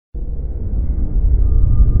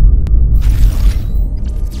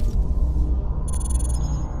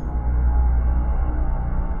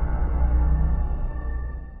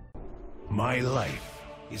My life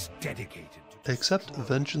is dedicated to... Accept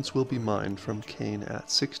Vengeance Will Be Mine from KAYN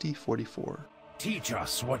at 6044. Teach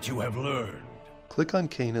us what you have learned. Click on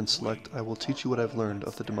KAYN and select I will teach you what I've learned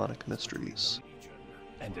of the demonic mysteries.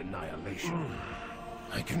 And annihilation.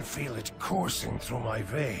 I can feel it coursing through my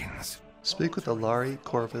veins. Speak with ALLARI,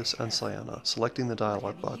 KOR'VAS, and CYANA, selecting the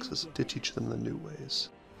dialogue boxes to teach them the new ways.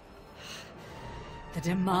 The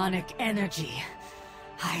demonic energy.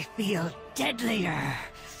 I feel deadlier.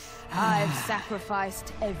 I've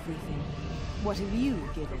sacrificed everything. What have you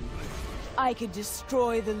given? I could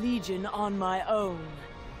destroy the Legion on my own.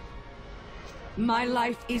 My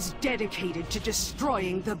life is dedicated to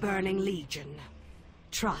destroying the Burning Legion.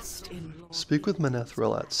 Trust in Lord. Speak with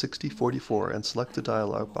Mannethrel at 6044 and select the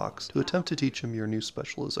dialogue box to attempt to teach him your new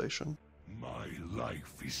specialization. My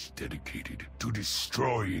life is dedicated to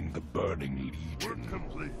destroying the Burning Legion.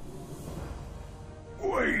 Complete.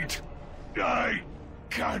 Wait! I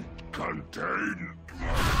can't contain...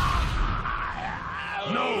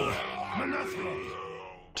 No! Mannethrel!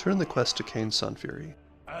 Turn the quest to KAYN SUNFURY.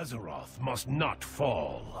 Azeroth must not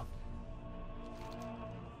fall.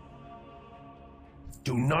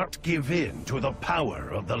 Do not give in to the power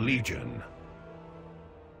of the Legion.